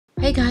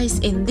Alright guys,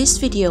 in this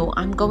video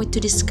I'm going to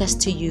discuss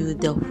to you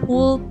the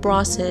whole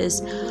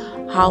process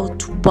how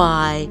to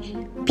buy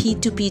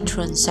P2P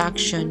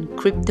transaction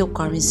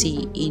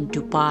cryptocurrency in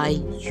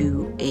Dubai,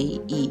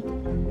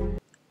 UAE.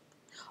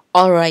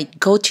 Alright,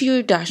 go to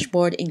your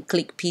dashboard and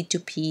click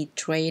P2P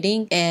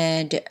trading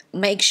and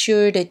make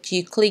sure that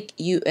you click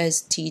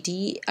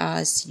USDT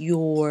as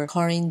your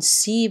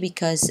currency,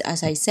 because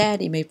as I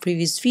said in my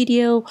previous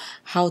video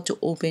how to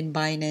open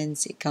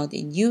Binance account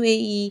in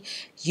UAE,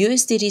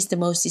 USDT is the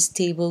most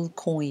stable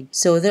coin.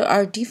 So there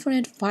are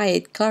different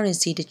fiat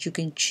currency that you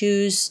can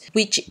choose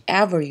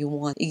whichever you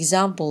want.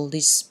 Example,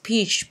 this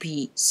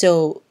PHP.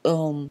 So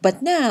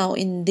but now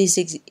in this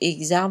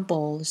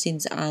example,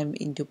 since I'm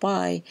in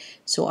Dubai,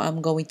 so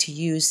I'm going to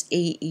use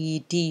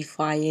AED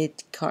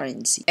fiat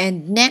currency.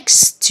 And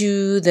next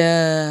to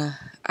the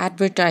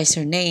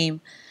advertiser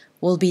name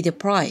will be the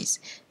price.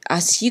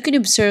 As you can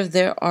observe,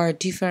 there are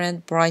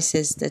different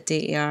prices that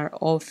they are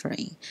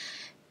offering,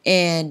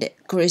 and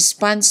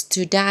corresponds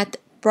to that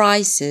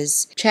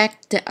prices,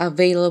 check the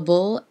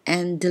available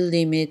and the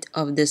limit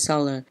of the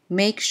seller.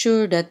 Make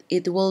sure that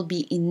it will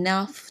be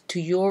enough to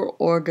your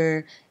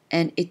order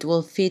and it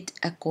will fit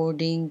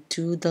according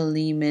to the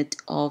limit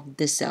of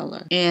the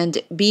seller. And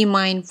be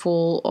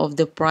mindful of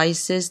the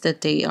prices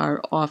that they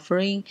are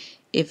offering,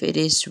 if it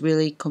is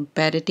really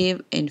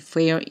competitive and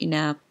fair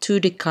enough to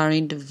the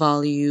current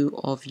value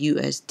of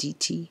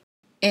USDT.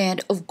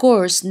 And of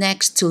course,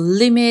 next to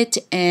limit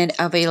and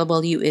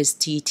available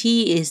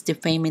USDT is the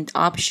payment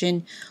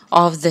option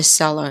of the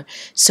seller.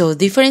 So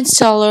different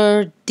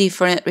seller,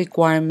 different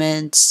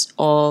requirements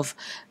of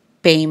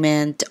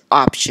payment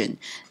option.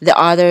 The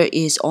other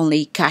is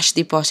only cash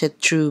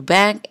deposit through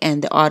bank,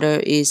 and the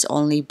other is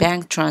only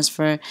bank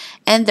transfer,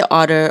 and the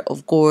other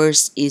of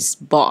course is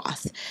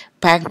both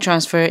bank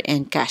transfer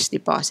and cash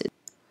deposit.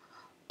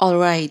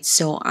 Alright,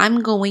 so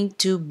I'm going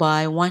to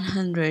buy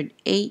 100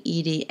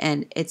 AED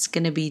and it's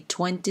gonna be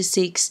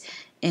 26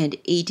 and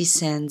 80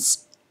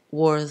 cents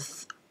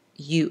worth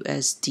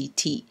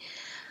USDT.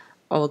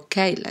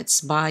 Okay, let's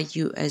buy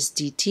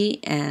USDT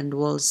and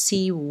we'll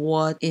see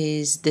what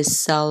is the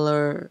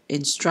seller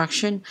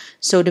instruction.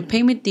 So the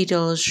payment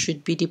details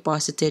should be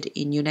deposited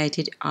in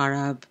United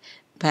Arab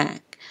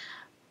Bank,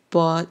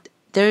 but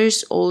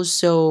there's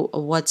also a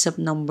WhatsApp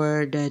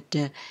number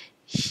that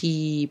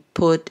he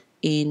put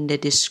in the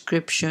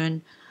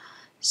description.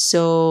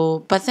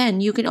 So but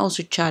then you can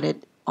also chat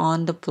it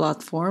on the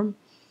platform,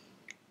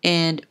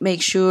 and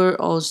make sure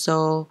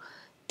also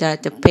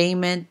that the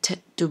payment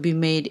to be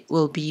made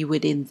will be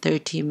within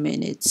 30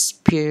 minutes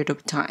period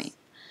of time.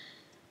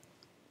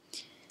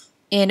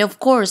 And of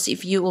course,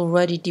 if you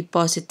already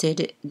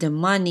deposited the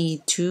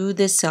money to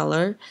the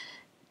seller,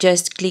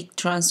 just click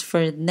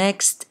transfer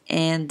next,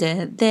 and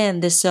then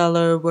the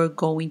seller were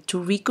going to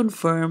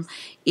reconfirm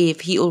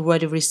if he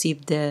already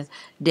received the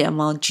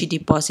amount she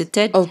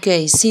deposited.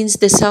 Okay, since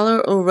the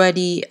seller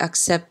already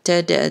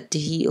accepted that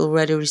he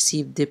already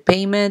received the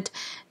payment,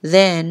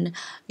 then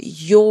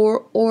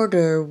your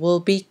order will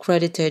be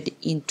credited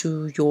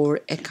into your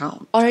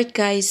account. Alright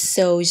guys,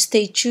 so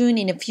stay tuned.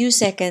 In a few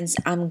seconds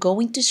I'm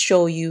going to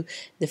show you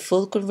the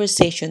full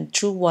conversation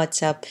through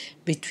WhatsApp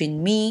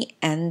between me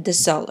and the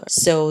seller.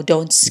 So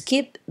don't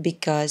skip,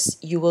 because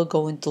you will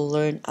going to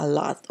learn a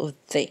lot of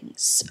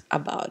things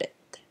about it.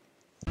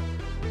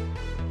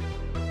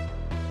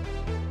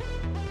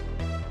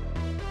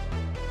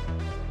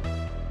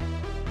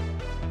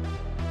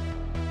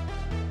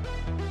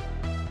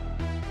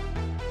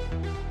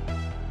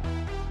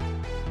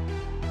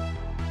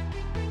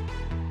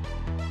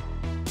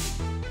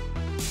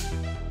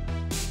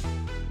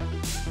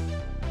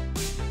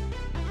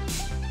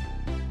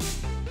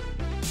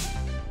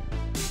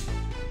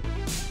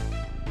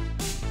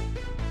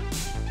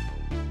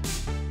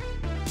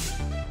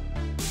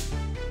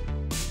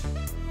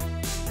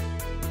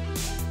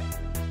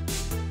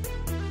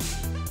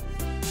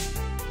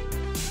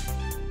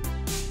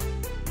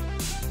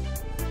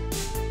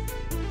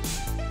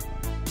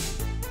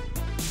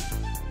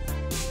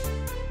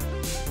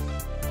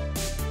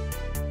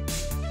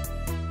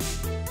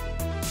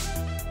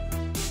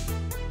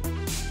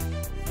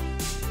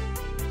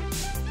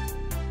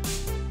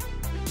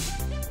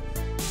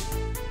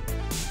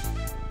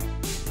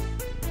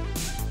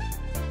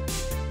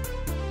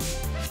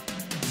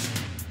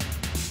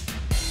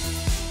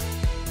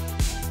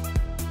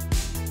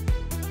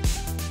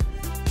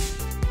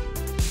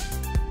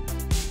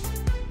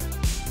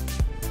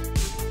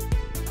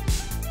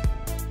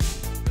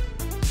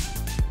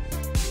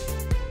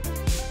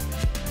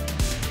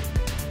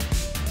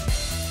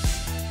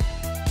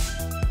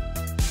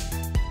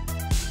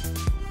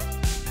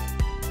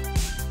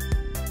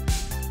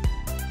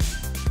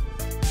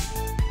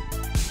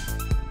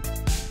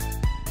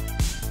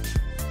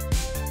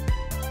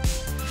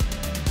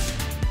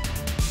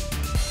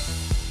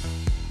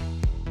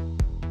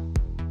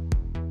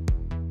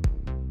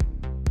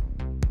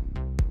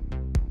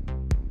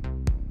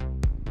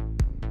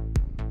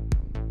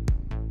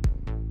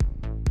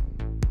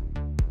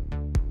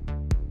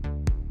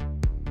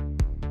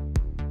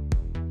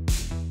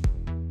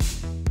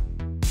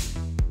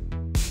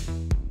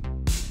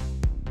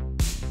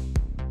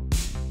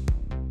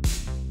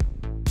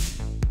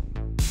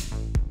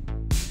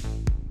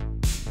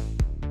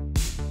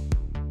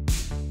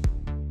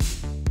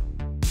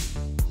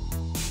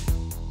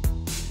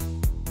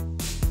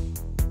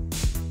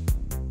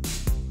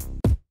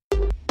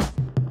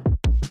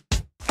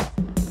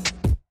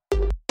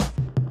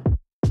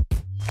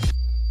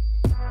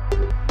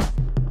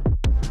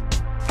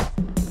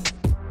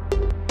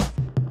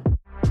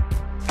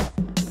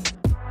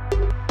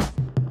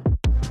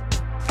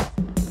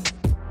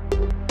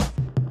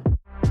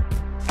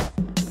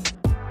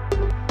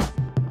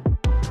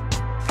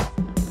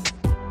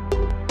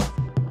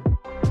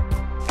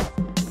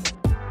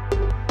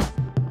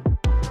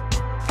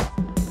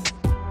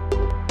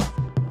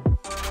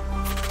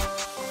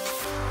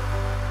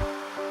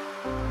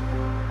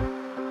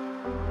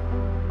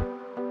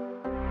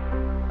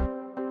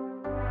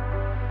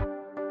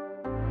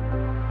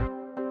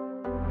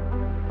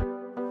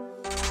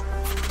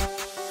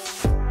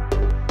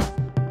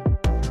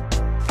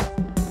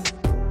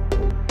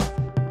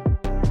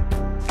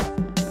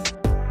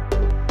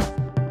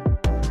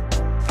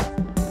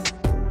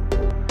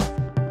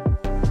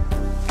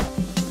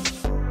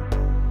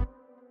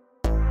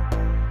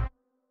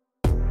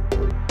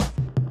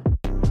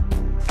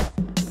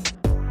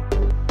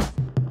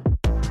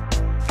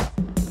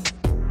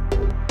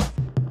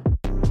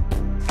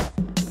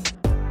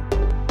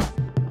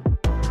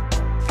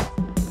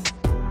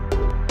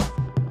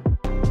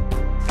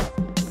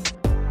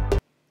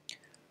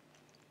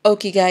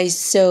 Okay guys,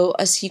 so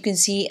as you can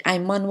see, I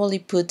manually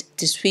put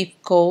the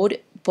Swift code,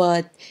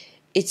 but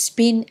it's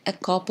been a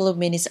couple of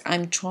minutes.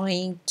 I'm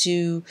trying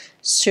to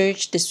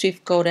search the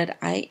Swift code that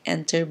I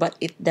enter, but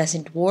it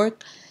doesn't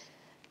work.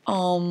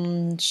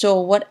 So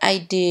what I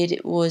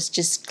did was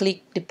just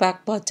click the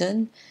back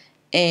button,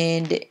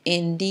 and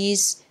in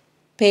this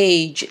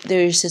page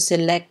there's a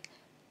select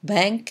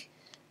bank.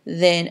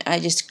 Then I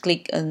just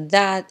click on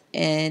that,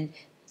 and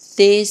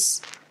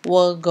this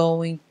will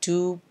going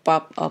to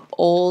pop up.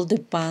 All the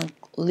bank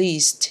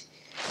list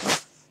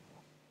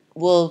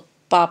will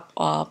pop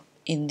up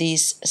in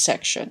this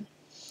section.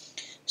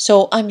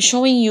 So I'm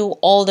showing you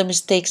all the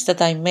mistakes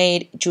that I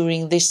made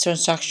during this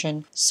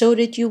transaction so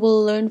that you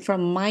will learn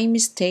from my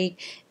mistake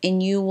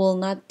and you will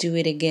not do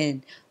it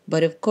again.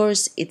 But of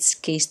course, it's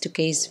case to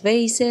case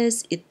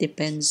basis. It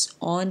depends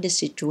on the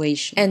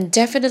situation. And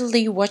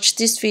definitely watch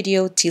this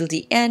video till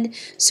the end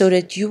so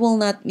that you will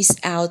not miss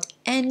out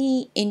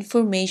any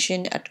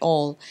information at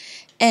all.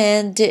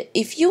 And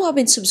if you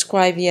haven't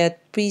subscribed yet,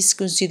 please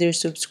consider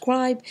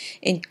subscribe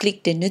and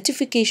click the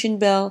notification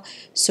bell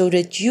so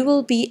that you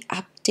will be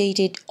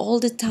updated all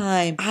the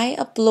time. I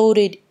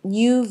uploaded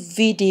new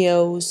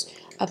videos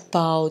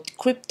about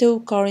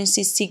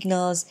cryptocurrency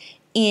signals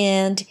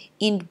and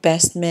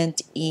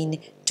investment in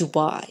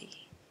Dubai.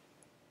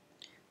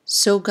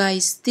 So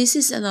guys, this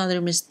is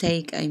another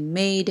mistake I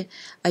made.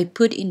 I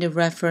put in the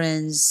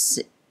reference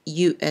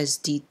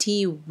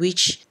USDT,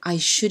 which I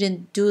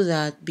shouldn't do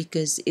that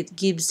because it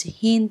gives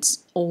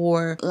hints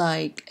or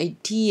like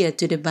idea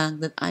to the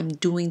bank that I'm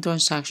doing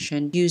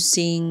transaction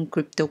using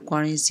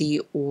cryptocurrency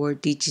or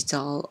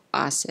digital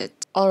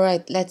asset. All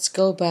right, let's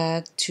go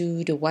back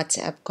to the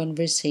WhatsApp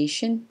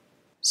conversation.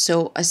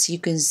 So as you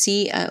can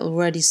see, I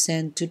already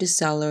sent to the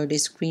seller the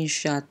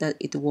screenshot that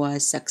it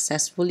was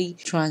successfully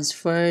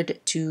transferred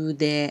to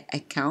the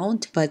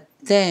account. But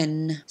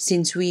then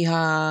since we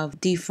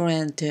have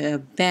different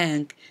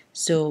bank,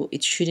 so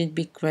it shouldn't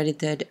be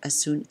credited as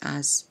soon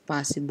as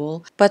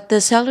possible. But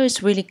the seller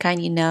is really kind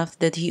enough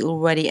that he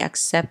already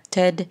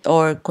accepted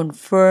or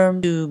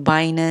confirmed to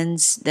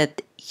Binance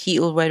that he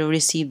already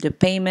received the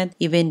payment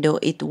even though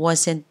it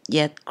wasn't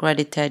yet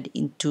credited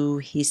into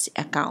his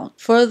account.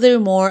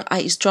 Furthermore,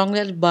 I strongly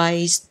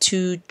advise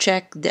to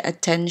check the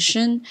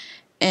attention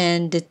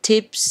and the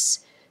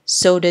tips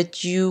so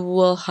that you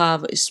will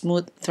have a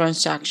smooth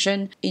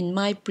transaction. In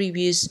my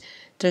previous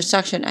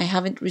transaction, I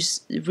haven't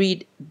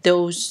read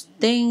those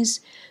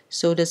things,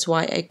 so that's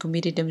why I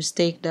committed a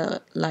mistake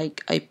that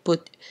like I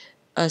put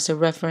as a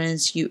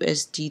reference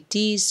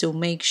USDT. So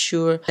make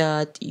sure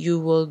that you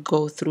will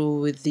go through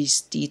with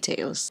these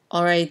details.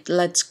 All right,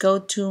 let's go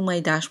to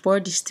my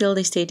dashboard. Still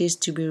the status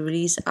to be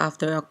released.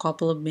 After a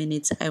couple of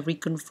minutes, I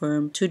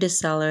reconfirm to the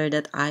seller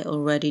that I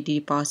already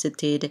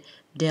deposited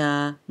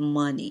the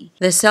money.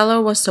 The seller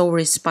was so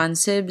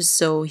responsive,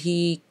 so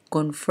he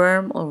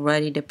confirmed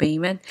already the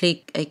payment.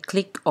 I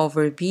click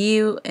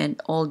overview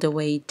and all the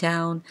way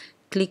down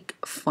click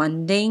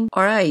funding.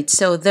 All right,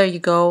 so there you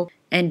go,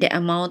 and the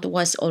amount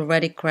was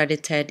already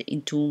credited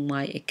into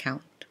my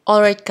account.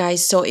 Alright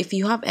guys, so if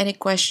you have any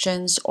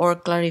questions or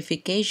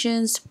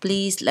clarifications,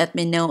 please let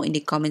me know in the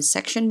comment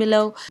section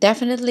below.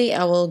 Definitely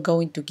I will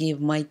going to give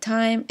my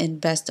time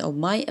and best of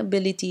my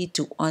ability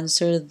to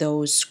answer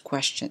those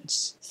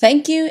questions.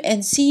 Thank you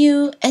and see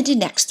you in the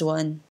next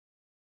one.